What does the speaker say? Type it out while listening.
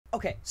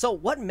Okay, so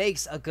what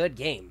makes a good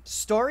game?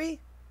 Story,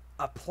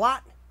 a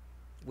plot,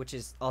 which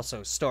is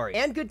also story,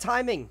 and good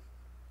timing.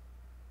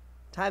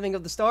 Timing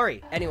of the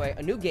story. Anyway,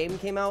 a new game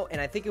came out, and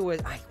I think it was,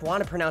 I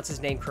want to pronounce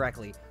his name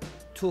correctly.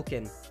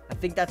 Tulkin. I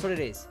think that's what it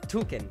is.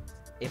 Tulkin.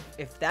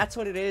 If that's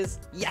what it is,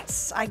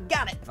 yes, I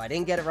got it. If I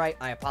didn't get it right,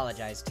 I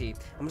apologize, T.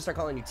 I'm gonna start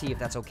calling you T if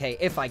that's okay,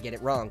 if I get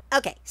it wrong.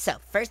 Okay, so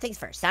first things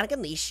first, Sonic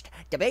Unleashed,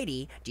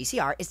 WAD,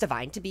 GCR is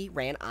defined to be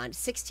ran on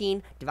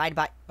 16 divided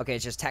by... Okay,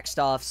 it's just text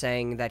off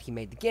saying that he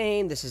made the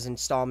game. This is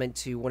installment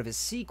to one of his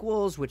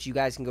sequels, which you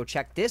guys can go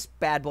check this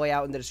bad boy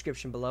out in the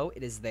description below.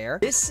 It is there.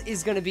 This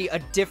is gonna be a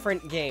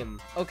different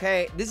game,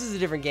 okay? This is a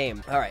different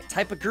game. All right,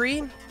 type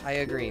agree. I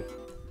agree.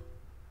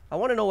 I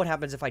want to know what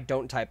happens if I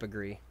don't type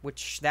agree,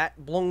 which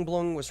that blung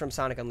blung was from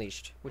Sonic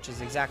Unleashed, which is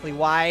exactly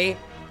why...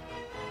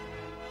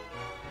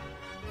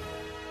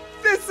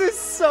 This is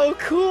so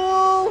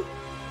cool!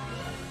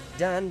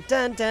 Dun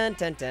dun dun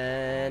dun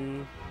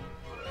dun.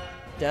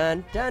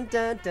 Dun dun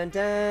dun dun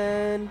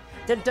dun.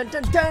 Dun dun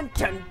dun dun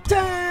dun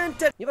dun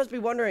dun. You must be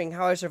wondering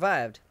how I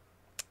survived.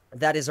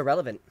 That is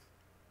irrelevant.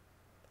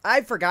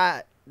 I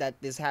forgot that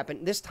this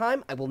happened. This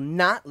time, I will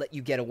not let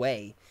you get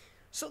away.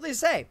 So they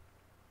say.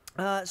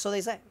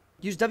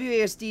 Use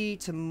WASD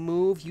to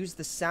move. Use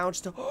the sounds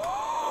to...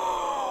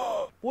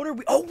 What are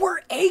we... Oh,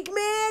 we're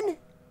Eggman?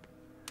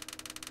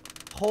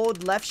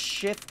 Hold left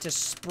shift to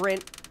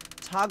sprint.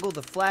 Toggle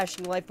the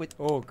flashing light with...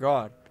 Oh,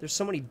 God. There's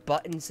so many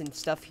buttons and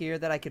stuff here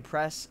that I could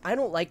press. I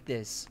don't like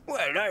this. Well,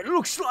 it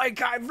looks like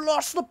I've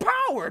lost the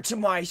power to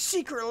my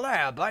secret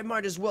lab. I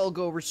might as well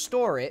go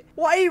restore it.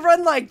 Why you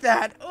run like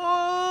that?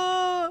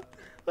 Oh,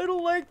 I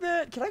don't like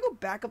that. Can I go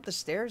back up the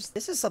stairs?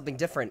 This is something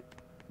different.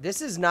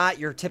 This is not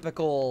your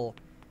typical...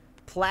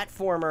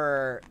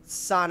 platformer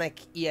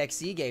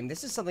Sonic.exe game.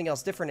 This is something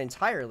else different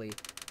entirely.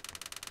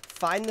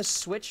 Find the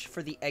switch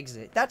for the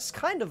exit. That's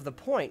kind of the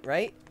point,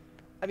 right?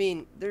 I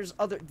mean, there's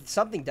other...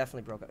 Something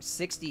definitely broke up.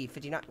 60,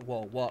 59...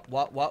 Whoa, what?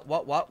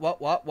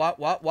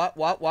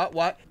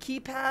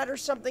 Keypad or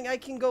something I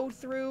can go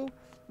through?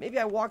 Maybe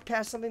I walked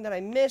past something that I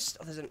missed.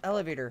 Oh, there's an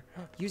elevator.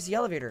 Use the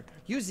elevator.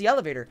 Use the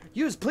elevator.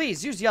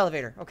 Please, use the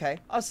elevator. Okay.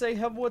 I'll say,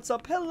 what's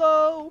up?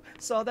 Hello.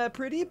 Saw that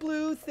pretty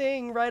blue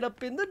thing right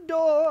up in the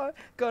door.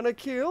 Gonna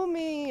kill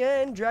me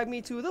and drag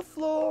me to the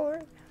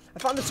floor. I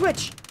found the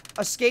switch.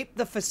 Escape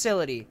the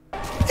facility.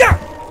 Yeah!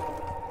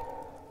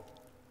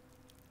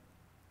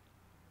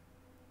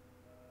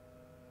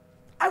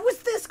 I was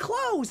this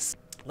close.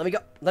 Let me go.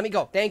 Let me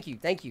go. Thank you.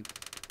 Thank you.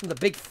 I'm the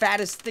big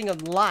fattest thing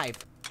alive.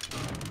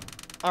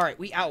 Alright,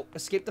 we out.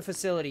 Escape the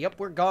facility. Yep,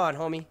 we're gone,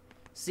 homie.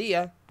 See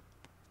ya.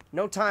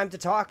 No time to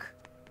talk.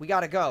 We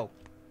gotta go.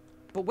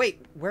 But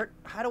wait, where...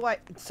 How do I...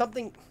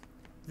 Something...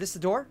 This the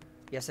door?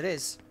 Yes, it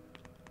is.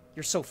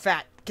 You're so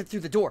fat. Get through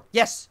the door.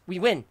 Yes, we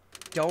win.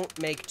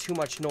 Don't make too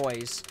much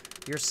noise.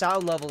 Your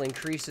sound level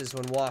increases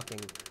when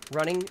walking,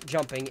 running,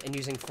 jumping, and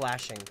using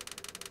flashing.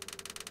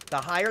 The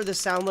higher the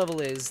sound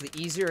level is, the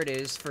easier it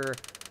is for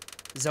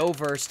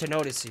Zoverse to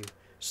notice you.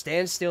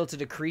 Stand still to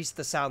decrease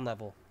the sound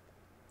level.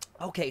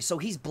 Okay, so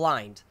he's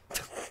blind.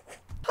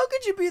 How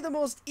could you be the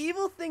most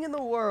evil thing in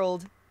the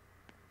world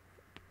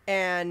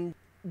and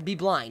be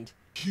blind?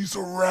 He's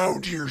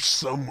around here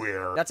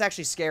somewhere. That's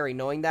actually scary,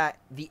 knowing that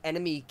the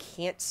enemy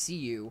can't see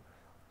you,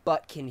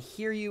 but can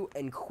hear you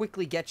and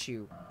quickly get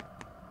you.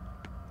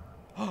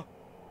 What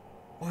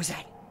was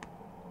that?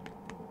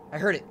 I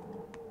heard it.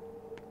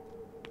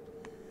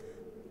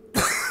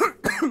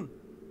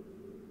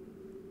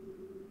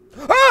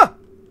 Ah!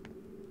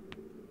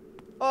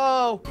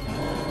 Oh.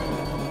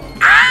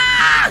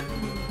 Ah!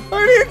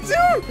 I need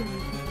to!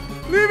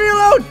 Leave me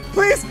alone!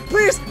 Please,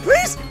 please,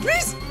 please,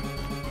 please!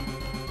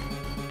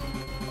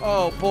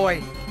 Oh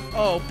boy.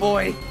 Oh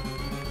boy.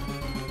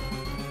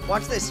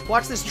 Watch this.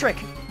 Watch this trick.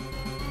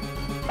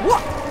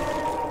 What?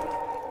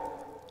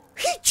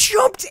 He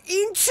jumped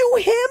into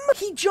him?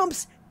 He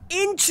jumps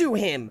into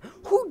him.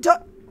 Who does...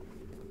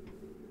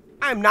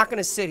 I'm not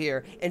gonna sit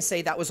here and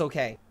say that was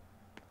okay.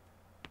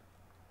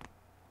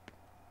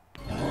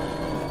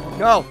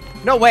 No.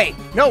 No way.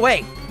 No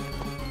way.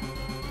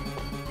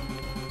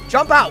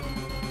 Jump out.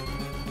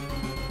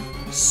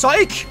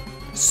 Psych.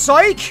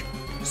 Psych.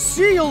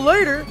 See you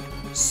later.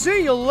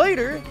 See you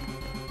later.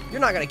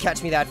 You're not gonna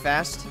catch me that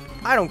fast.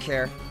 I don't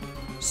care.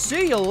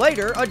 See you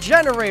later. A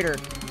generator.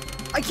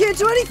 I can't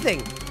do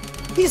anything.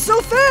 He's so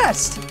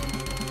fast.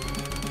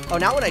 Oh,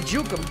 now when I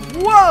juke him.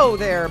 Whoa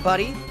there,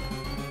 buddy.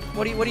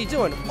 What are you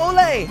doing?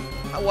 Ole.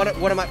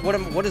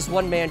 What is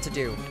one man to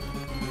do?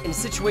 In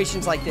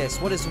situations like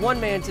this, what is one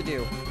man to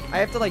do? I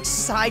have to like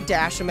side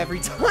dash him every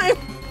time.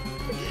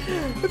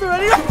 Are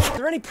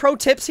there any pro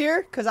tips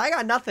here? Cause I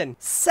got nothing.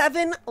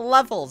 7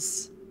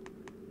 levels.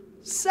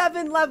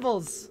 7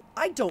 levels.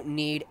 I don't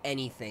need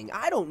anything.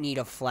 I don't need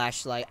a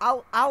flashlight.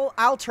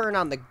 I'll turn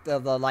on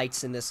the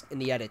lights in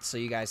the edit so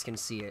you guys can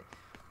see it.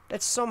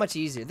 That's so much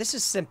easier. This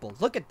is simple.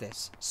 Look at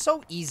this.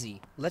 So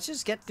easy. Let's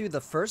just get through the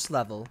first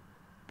level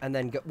and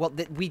then go. Well,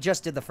 we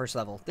just did the first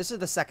level. This is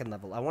the second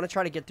level. I want to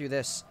try to get through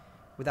this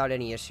without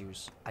any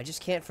issues. I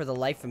just can't for the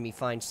life of me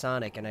find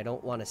Sonic, and I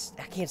don't want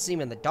to... I can't see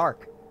him in the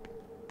dark.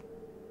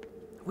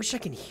 I wish I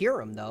can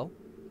hear him, though.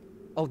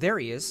 Oh, there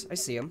he is. I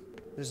see him.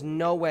 There's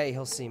no way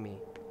he'll see me.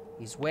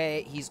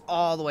 He's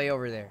all the way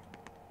over there.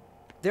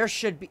 There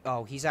should be...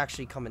 Oh, he's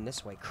actually coming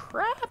this way.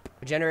 Crap!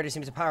 The generator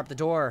seems to power up the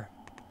door.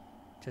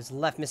 To his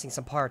left, missing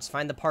some parts.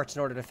 Find the parts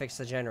in order to fix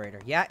the generator.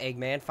 Yeah,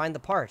 Eggman, find the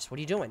parts. What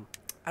are you doing?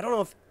 I don't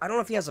know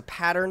if he has a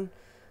pattern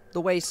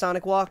the way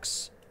Sonic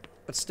walks,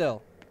 but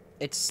still,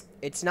 it's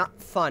not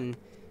fun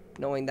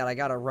knowing that I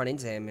gotta run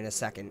into him in a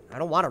second. I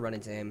don't want to run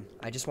into him.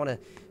 I just want to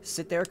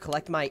sit there,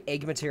 collect my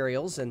egg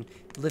materials, and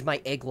live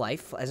my egg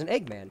life as an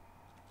Eggman.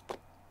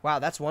 Wow,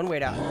 that's one way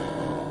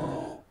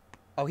to...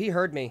 Oh, he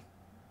heard me.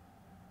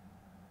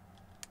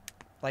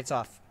 Lights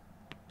off.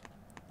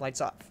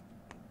 Lights off.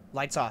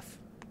 Lights off.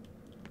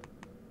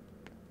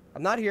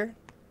 I'm not here.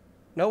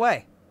 No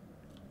way.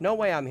 No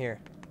way I'm here.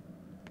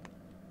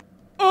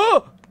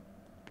 Oh!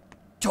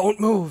 Don't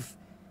move.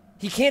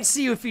 He can't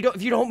see you if you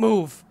don't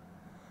move.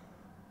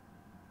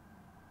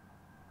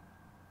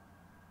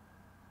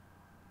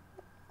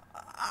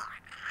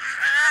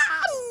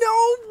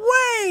 No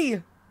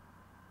way!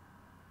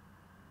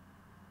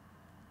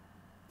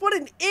 What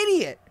an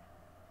idiot.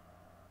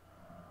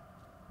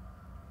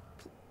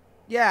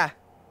 Yeah.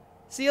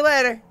 See you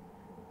later.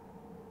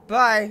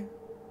 Bye.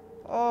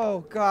 Oh,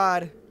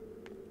 God.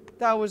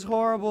 That was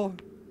horrible.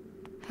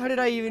 How did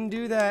I even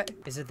do that?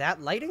 Is it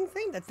that lighting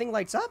thing? That thing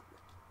lights up?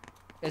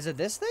 Is it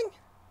this thing?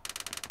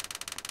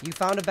 You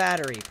found a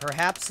battery.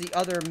 Perhaps the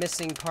other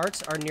missing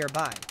parts are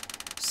nearby.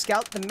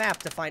 Scout the map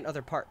to find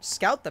other parts.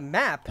 Scout the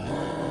map?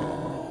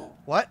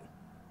 What?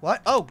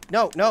 What? Oh,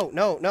 no, no,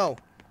 no, no.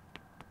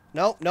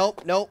 No, no,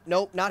 no,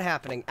 no, not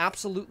happening.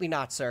 Absolutely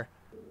not, sir.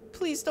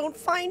 Please don't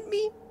find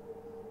me.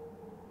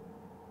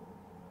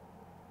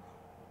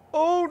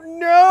 Oh,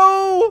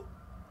 no!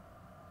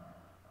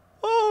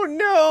 Oh,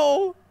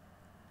 no!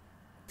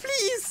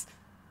 Please!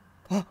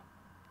 Oh,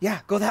 yeah,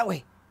 go that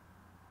way.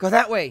 Go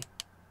that way.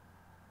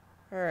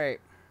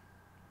 Alright.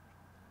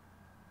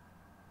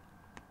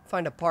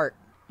 Find a part.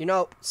 You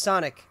know,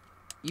 Sonic,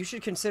 you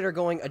should consider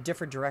going a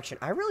different direction.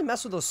 I really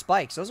mess with those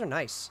spikes. Those are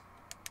nice.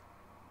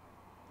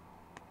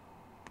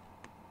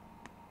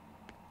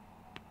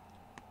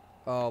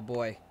 Oh,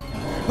 boy.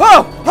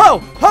 Whoa!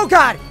 Oh! Oh,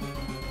 God!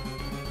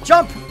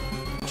 Jump!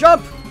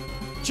 Jump!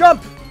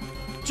 Jump!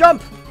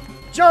 Jump!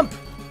 Jump!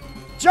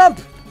 Jump!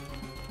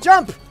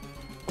 Jump!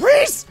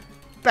 Please!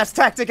 Best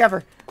tactic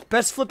ever.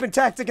 Best flipping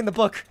tactic in the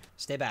book.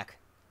 Stay back.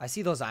 I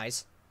see those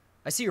eyes.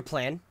 I see your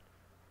plan.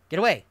 Get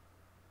away.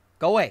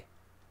 Go away.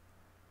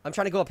 I'm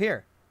trying to go up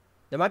here.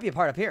 There might be a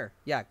part up here.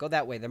 Yeah, go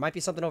that way. There might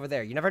be something over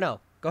there. You never know.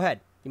 Go ahead.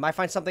 You might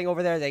find something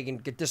over there they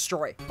can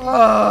destroy.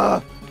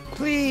 Ugh!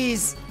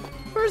 Please!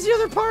 Where's the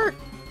other part?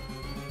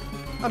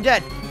 I'm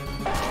dead.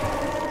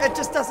 It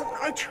just doesn't...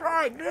 I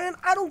tried, man.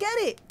 I don't get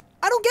it.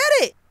 I don't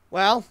get it.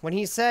 Well, when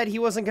he said he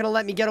wasn't going to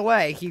let me get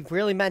away, he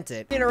really meant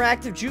it.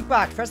 Interactive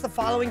jukebox. Press the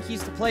following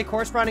keys to play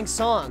corresponding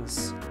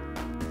songs.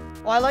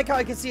 Oh, I like how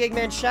I can see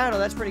Eggman's shadow.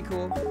 That's pretty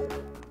cool.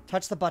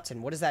 Touch the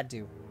button. What does that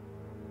do?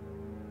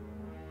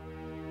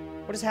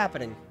 What is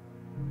happening?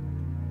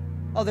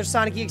 Oh, there's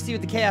Sonic.exe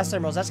with the Chaos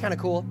Emeralds. That's kind of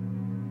cool.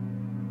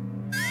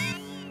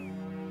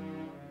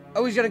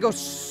 Oh, he's going to go...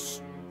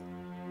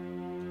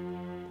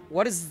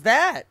 What is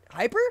that?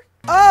 Hyper?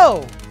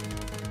 Oh!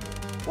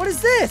 What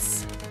is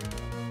this?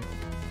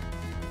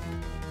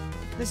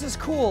 This is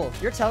cool.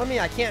 You're telling me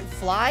I can't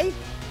fly?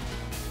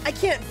 I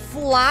can't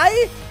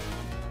fly?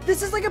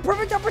 This is like a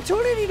perfect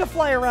opportunity to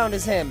fly around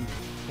as him.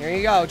 Here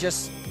you go.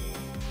 Just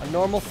a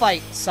normal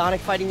fight.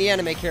 Sonic fighting the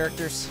anime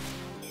characters.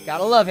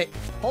 Gotta love it.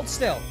 Hold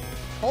still.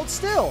 Hold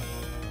still.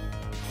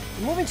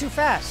 You're moving too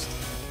fast.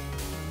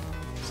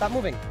 Stop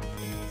moving.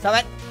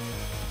 Stop it.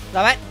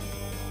 Stop it.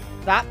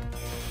 Stop.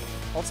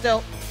 Hold still.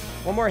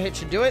 One more hit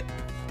should do it.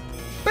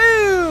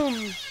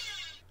 Boom!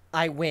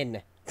 I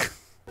win.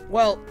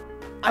 Well,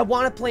 I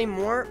want to play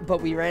more,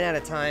 but we ran out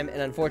of time,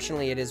 and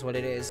unfortunately it is what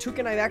it is.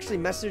 Toucan, I've actually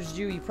messaged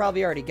you. You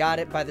probably already got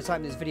it by the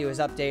time this video is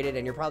updated,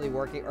 and you're probably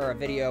working, or a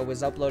video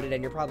was uploaded,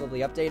 and you're probably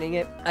updating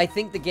it. I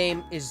think the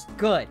game is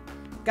good.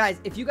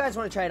 Guys, if you guys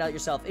want to try it out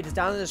yourself, it is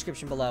down in the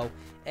description below.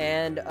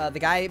 And the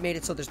guy made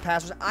it so there's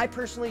passwords. I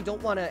personally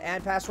don't want to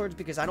add passwords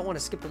because I don't want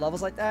to skip the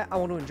levels like that. I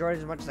want to enjoy it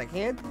as much as I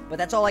can. But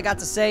that's all I got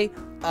to say.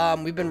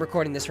 We've been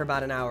recording this for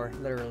about an hour,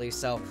 literally.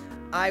 So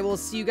I will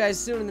see you guys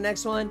soon in the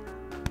next one.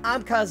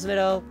 I'm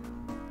Cosmitto.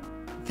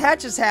 That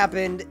just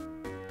happened.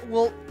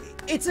 Well,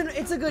 it's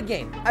a good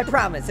game. I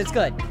promise. It's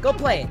good. Go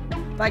play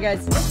it. Bye,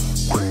 guys.